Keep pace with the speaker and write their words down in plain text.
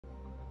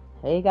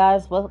Hey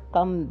guys,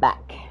 welcome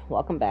back.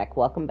 Welcome back.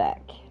 Welcome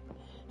back.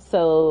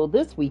 So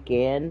this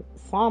weekend,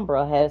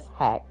 Sombra has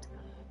hacked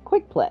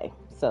Quick Play.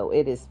 So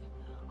it is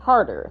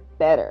harder,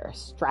 better,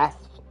 stress.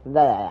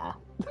 Blah.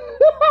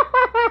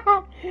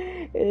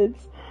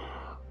 It's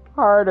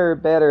harder,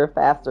 better,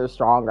 faster,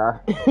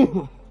 stronger.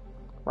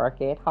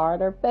 Work it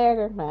harder,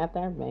 better,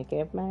 better, make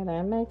it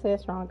better, makes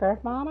it stronger.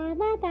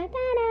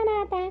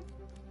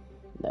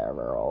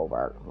 Never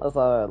over.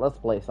 Let's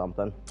play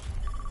something.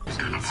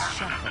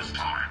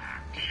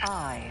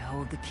 I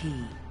hold the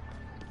key.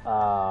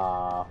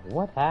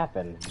 What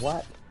happened?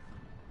 What?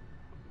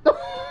 Things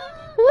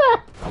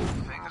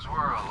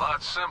were a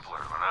lot simpler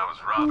when I was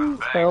robbing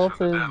banks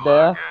for the His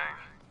Deadlock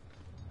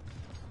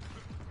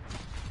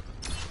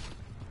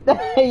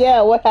death.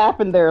 Yeah, what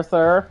happened there,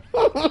 sir?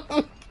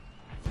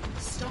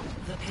 Stop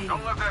the payload.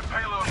 Don't let that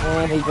payload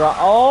And he dropped.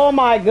 Oh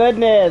my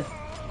goodness!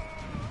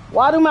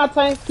 Why do my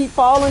tanks keep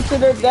falling to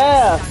their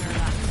death?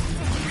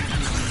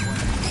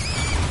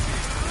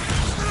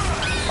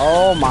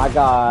 Oh my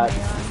god.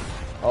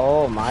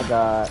 Oh my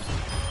god.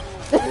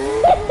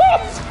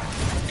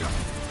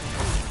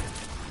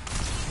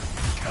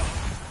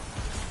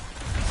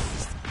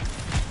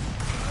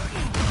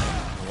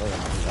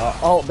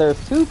 Oh,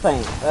 there's two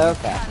tanks.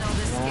 Okay.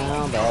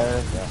 Now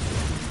there's the...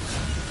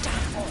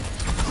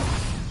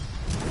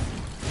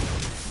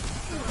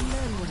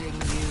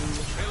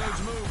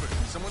 Payload's moving.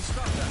 Someone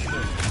stop that.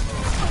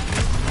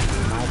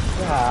 My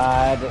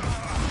god.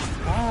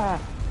 Ah.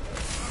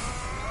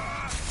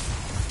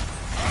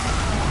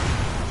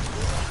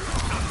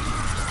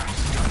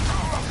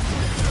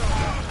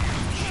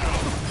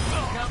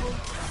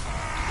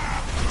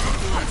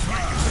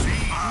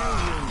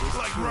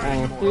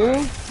 Thank you.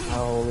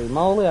 Holy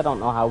moly, I don't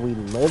know how we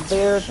lived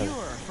there.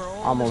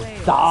 Almost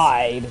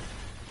died.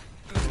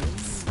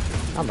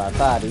 I'm about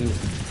tired of you.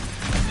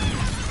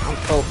 I'm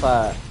so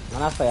tired.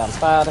 When I say I'm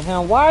tired of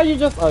him, why are you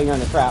just... Oh, you're in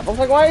the trap. I was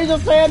like, why are you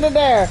just standing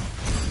there?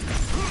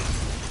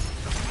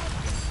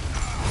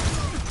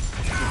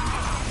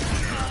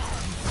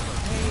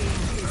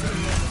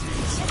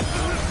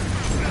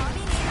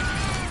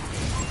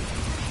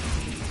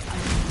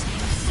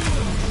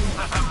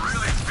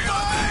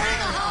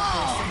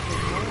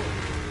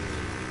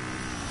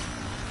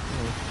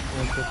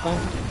 Interesting.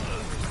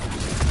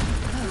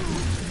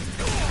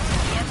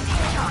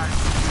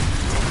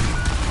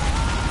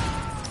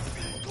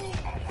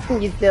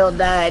 You still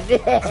died.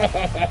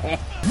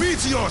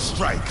 Meteor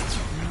strike!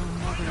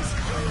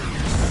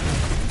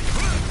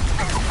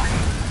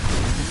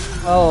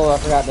 Oh, I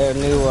forgot their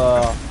new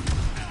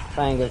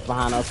thing is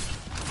behind us.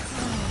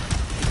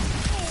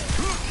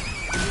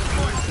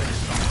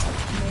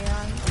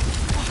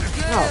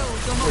 No,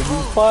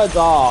 you fudge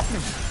off.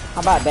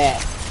 How about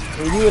that?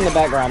 And you in the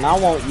background, I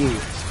want you.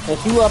 And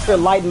you up here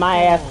lighting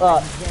my ass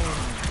up.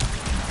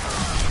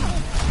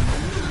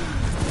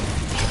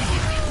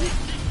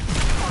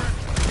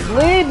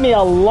 Leave me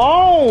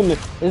alone!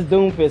 This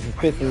Doomfist is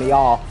pissing me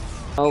off.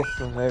 Most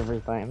of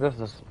everything. This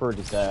is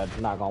pretty sad.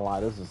 I'm not gonna lie,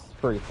 this is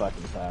pretty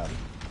fucking sad.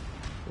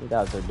 You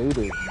guys are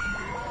doo-doo.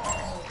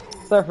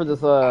 Except for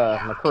this,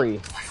 McCree.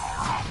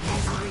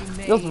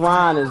 This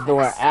Ryan is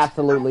doing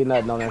absolutely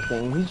nothing on this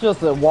thing. He's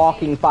just a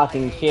walking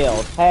fucking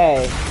shield.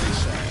 Hey.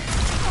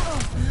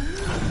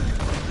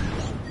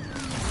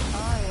 I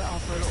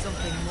offer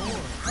something more.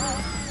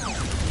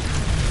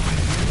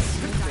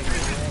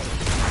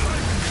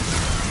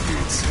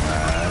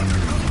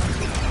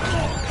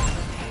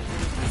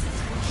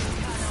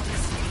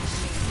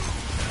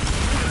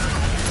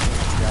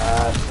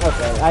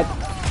 Okay,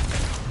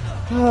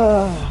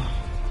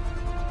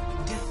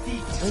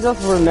 we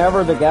just were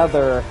never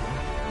together.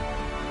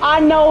 I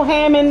know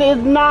Hammond is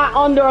not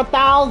under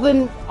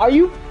 1,000. Are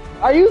you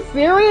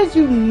serious?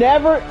 You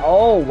never...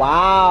 Oh,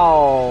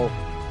 wow.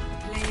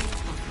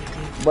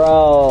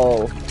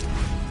 Bro.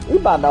 You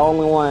about the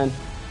only one.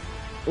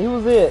 He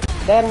was it.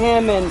 That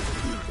Hammond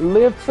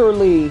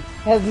literally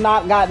has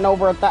not gotten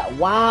over 1,000.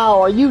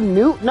 Wow, are you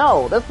new?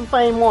 No, that's the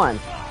same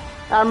one.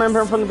 I remember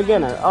him from the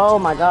beginning. Oh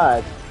my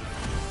god.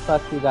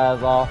 Suck you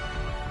guys off.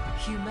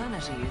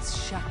 Humanity is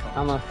shackled.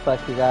 I'm gonna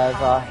suck you guys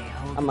off.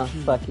 I'm gonna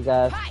suck you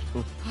guys.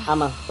 I'm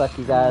gonna suck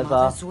you guys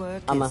off.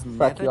 I'm gonna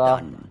suck you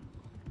off.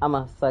 I'm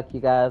gonna suck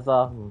you guys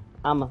off.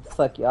 I'm gonna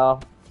suck you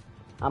off.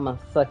 I'm gonna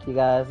suck you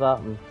guys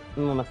off.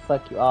 I'm gonna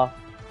suck you off.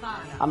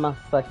 I'm gonna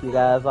suck you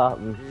guys off.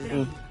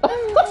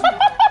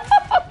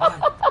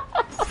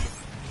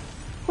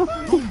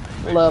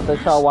 Love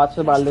that y'all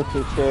watching my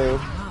little show.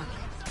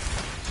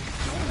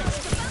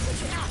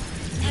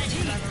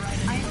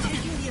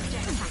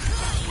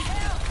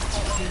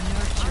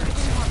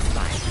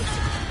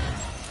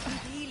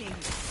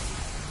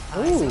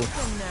 Ooh.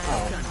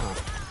 Oh.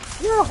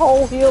 You're a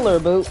whole healer,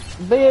 bitch.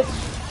 Your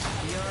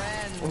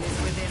end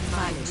is within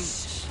my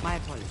reach. My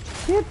apologies.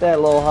 Get that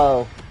little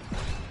hoe.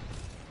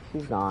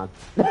 She's gone.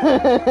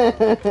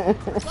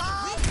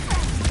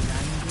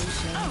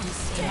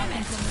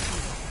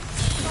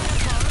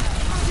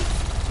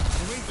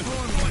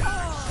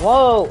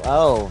 Whoa!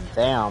 Oh,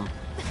 damn.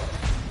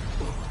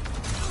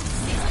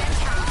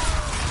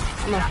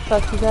 I'm gonna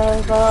suck you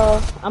guys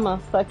off. I'm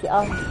gonna suck you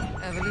off.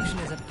 Evolution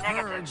is a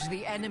purge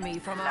the enemy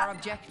from our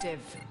objective.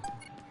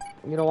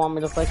 You don't want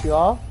me to suck you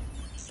off?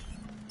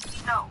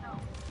 No.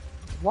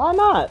 Why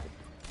not?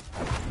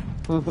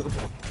 Ruination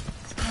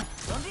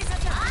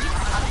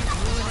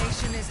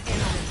is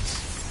imminent.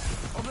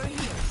 Over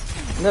here.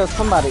 There's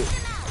somebody.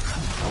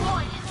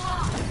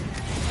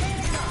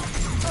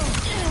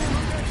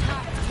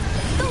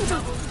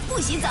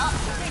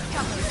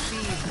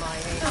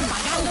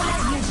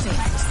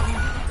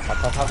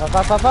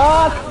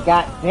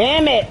 God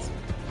damn it!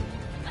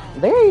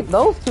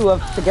 Those two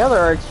up together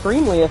are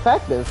extremely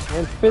effective.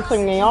 It's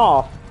pissing me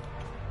off.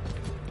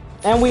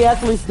 And we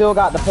actually still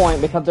got the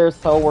point because they're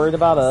so worried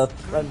about us.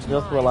 I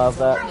just realized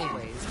that.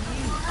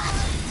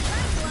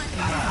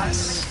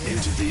 Pass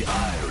into the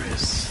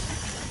iris.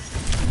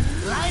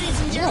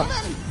 Ladies and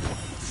gentlemen,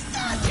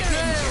 start your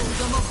engines.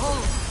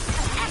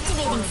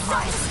 Activating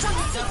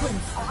self-destruct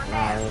sequence.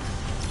 Nice.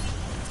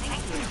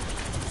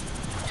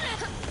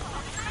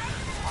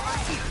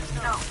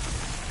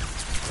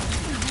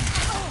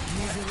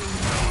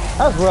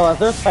 I just realized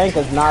their tank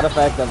is not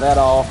effective at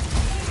all.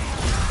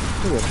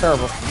 He was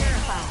terrible.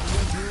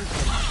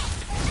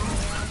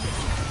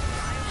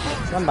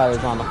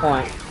 Somebody's on the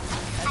point.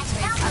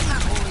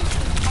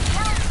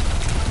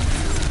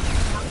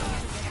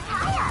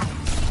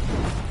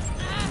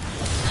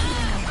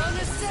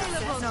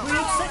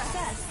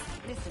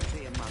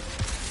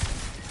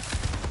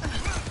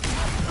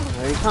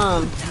 There he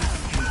comes.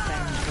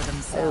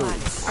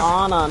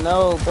 Oh, Anna,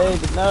 no,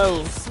 baby,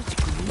 no.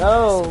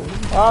 No,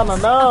 Anna,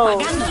 no.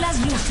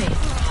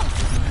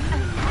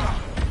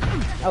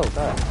 Oh,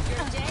 God.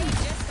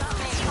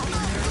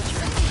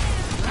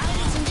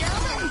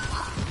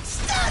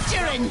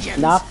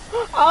 Nah.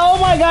 Oh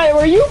my God,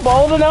 were you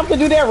bold enough to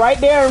do that right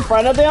there in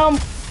front of them?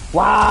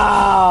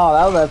 Wow,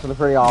 that was actually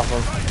pretty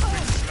awesome.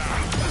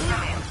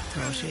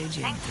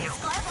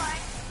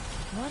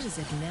 What is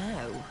it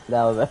now?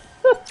 That was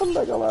I'm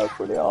not gonna lie, that's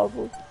pretty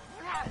awesome.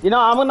 You know,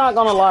 I'm not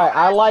gonna lie,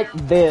 I like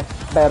this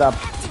better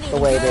the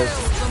way it is.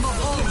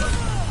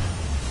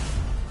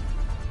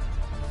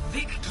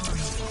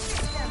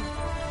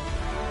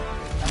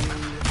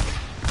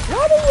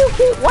 Why do you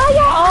keep, why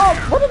y'all,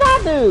 what did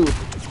I do?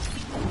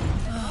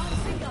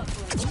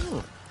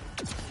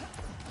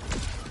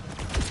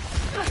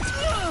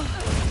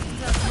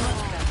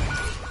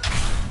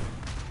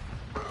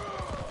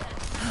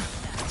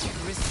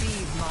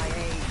 Receive my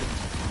aid.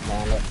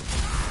 Damn it.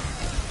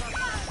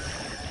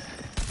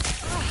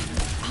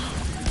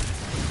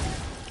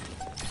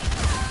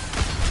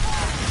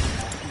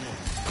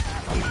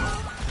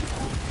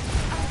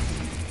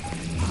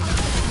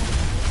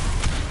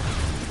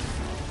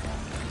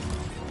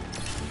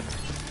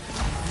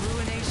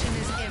 Ruination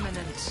is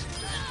imminent.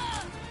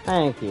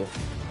 Thank you.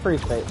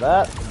 Appreciate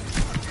that.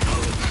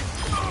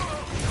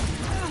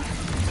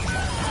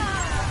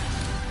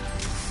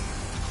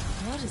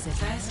 What is it?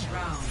 First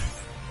round.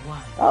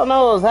 One. I don't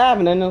know what was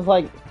happening. It was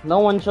like no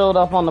one showed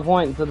up on the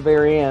point until the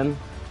very end.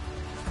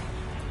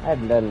 I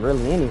hadn't done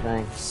really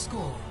anything.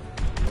 Score.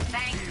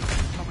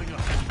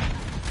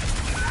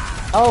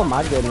 Oh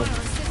my goodness.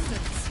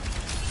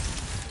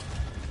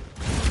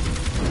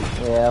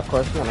 Yeah, of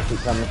course you're gonna keep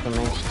coming for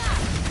me.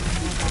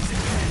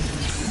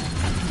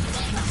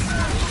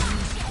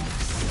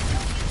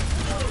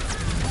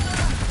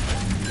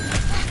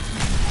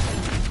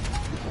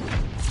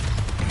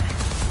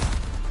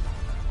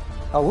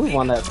 Oh, we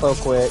won that so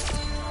quick.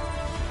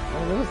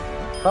 Man, it just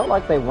felt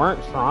like they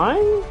weren't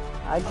trying,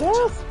 I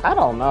guess? I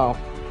don't know.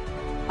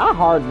 I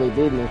hardly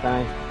did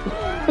anything.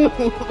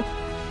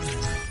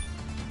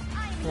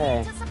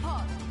 Hey.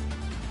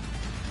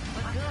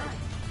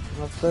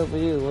 What's up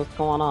with you? What's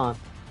going on?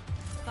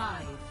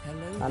 5.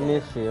 Hello. I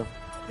miss you.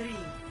 3,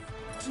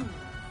 2,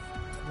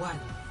 1.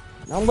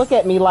 Don't look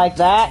at me like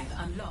that.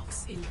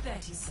 Unlocks in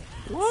 30 seconds.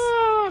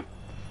 Ah.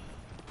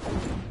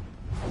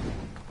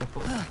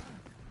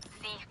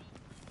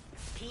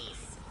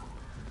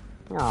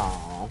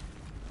 Aww.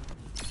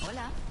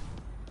 Hola.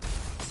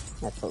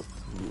 That's so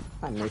sweet.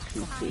 I miss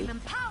you too.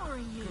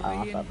 Empowering you. I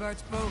want that.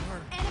 Invert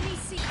over. Enemy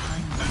C.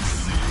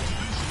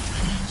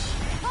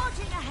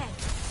 Charging ahead.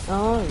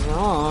 Oh,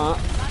 no.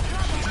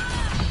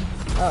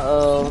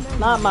 Uh-oh.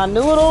 Not my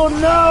noodle.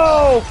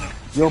 No!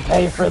 You'll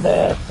pay for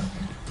this.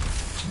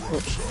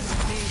 Big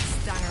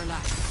stanger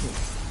lack.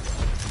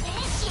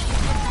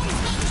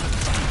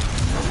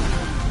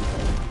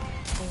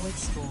 Forward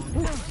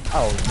spawn.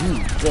 Oh, you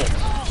bitch.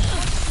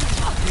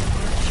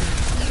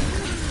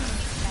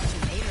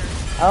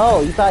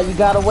 Oh, you thought you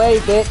got away,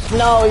 bitch.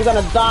 No, you're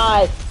gonna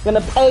die. You're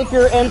gonna pay for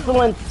your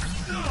insolence.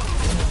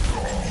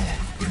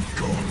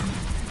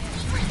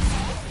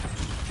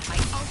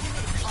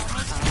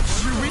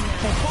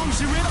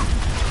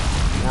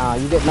 Nah,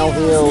 you get no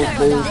heals,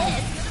 dude.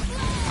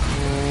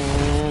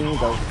 And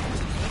go.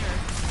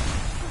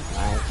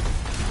 Nice.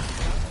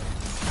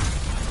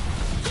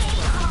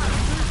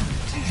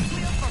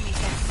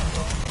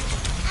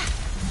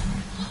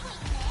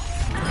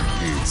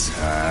 It's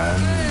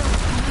time.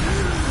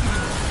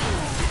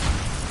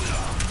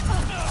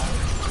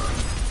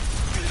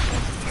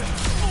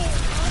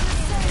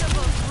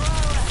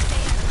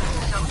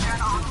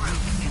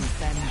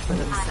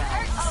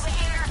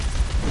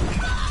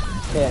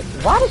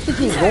 Why does she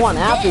keep going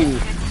after you?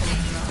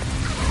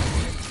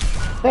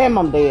 Damn,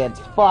 I'm dead.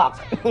 Fuck.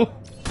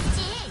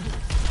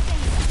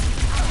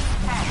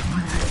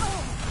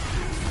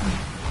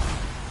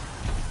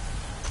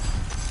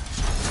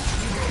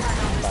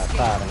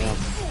 Tired of him.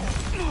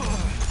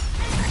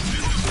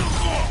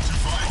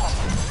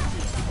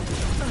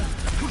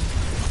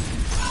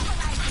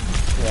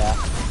 Yeah.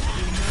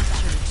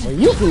 Well,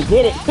 you can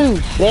get it too,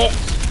 bitch.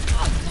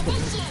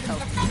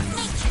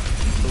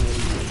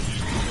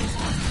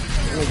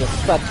 Let me just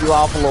cut you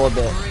off a little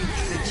bit.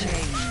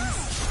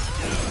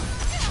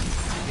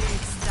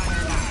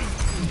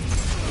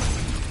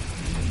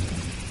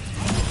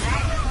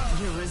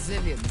 Your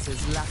resilience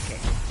is lucky.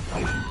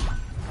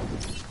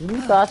 You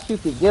thought you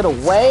could get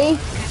away?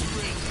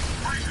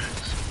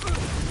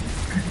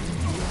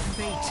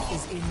 Fate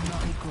is in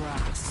my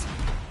grasp.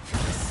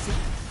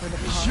 For the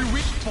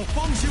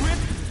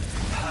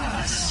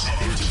Pass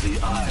into the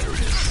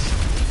iris.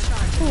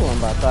 Ooh, I'm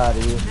about tired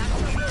of you.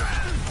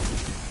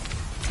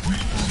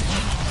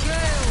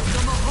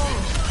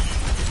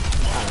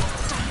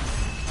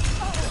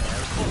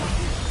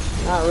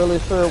 Not really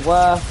sure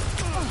why.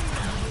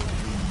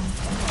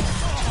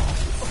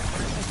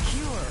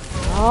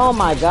 Oh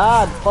my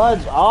god,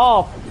 fudge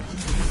off.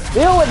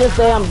 Deal with this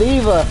damn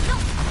diva.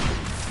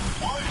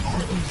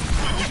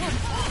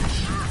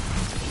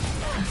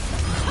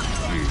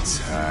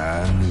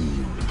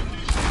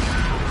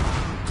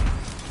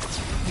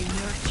 Be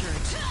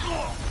nurtured.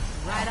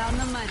 Right on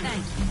the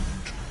money.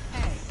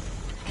 Hey.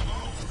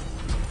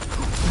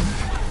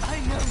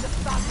 I know the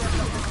fabric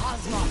of the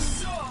cosmos.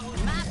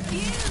 My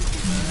fuse.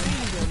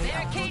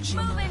 Barricade's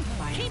moving.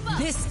 Keep up.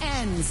 This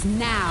ends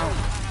now.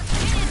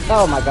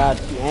 Oh my god,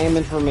 she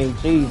aiming for me,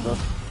 Jesus.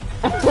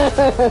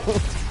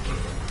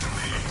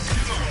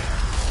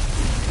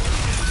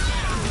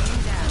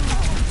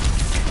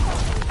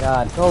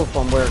 God, go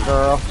somewhere,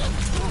 girl.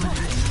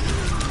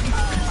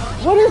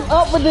 What is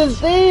up with this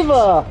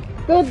diva?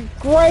 Good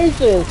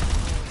gracious.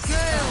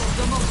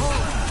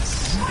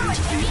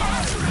 Into the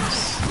iris.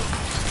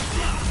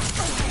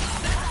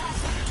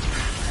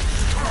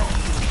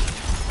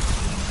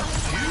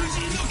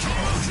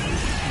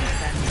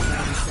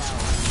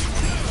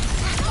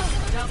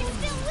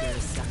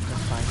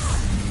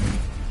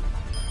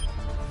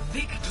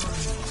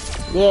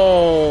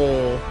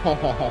 Yay.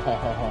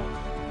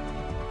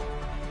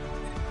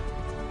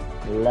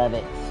 Love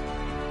it.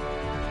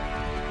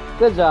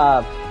 Good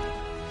job.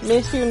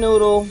 Miss you,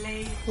 Noodle.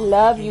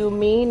 Love you,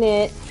 mean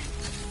it.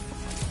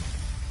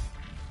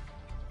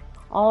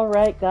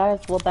 Alright, guys.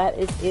 Well, that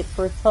is it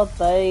for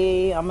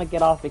today. I'm gonna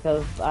get off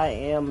because I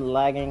am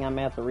lagging. I'm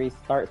gonna have to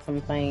restart some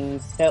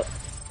things. So,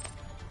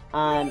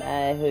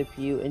 I hope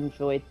you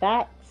enjoyed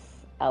that.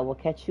 I will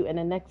catch you in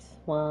the next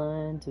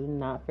one. Do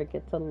not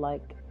forget to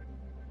like,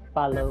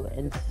 follow,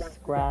 and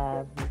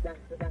subscribe.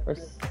 Or,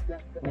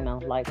 you know,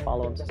 like,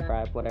 follow, and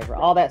subscribe, whatever.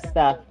 All that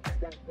stuff.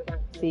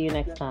 See you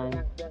next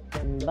time.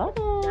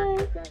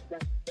 Bye-bye.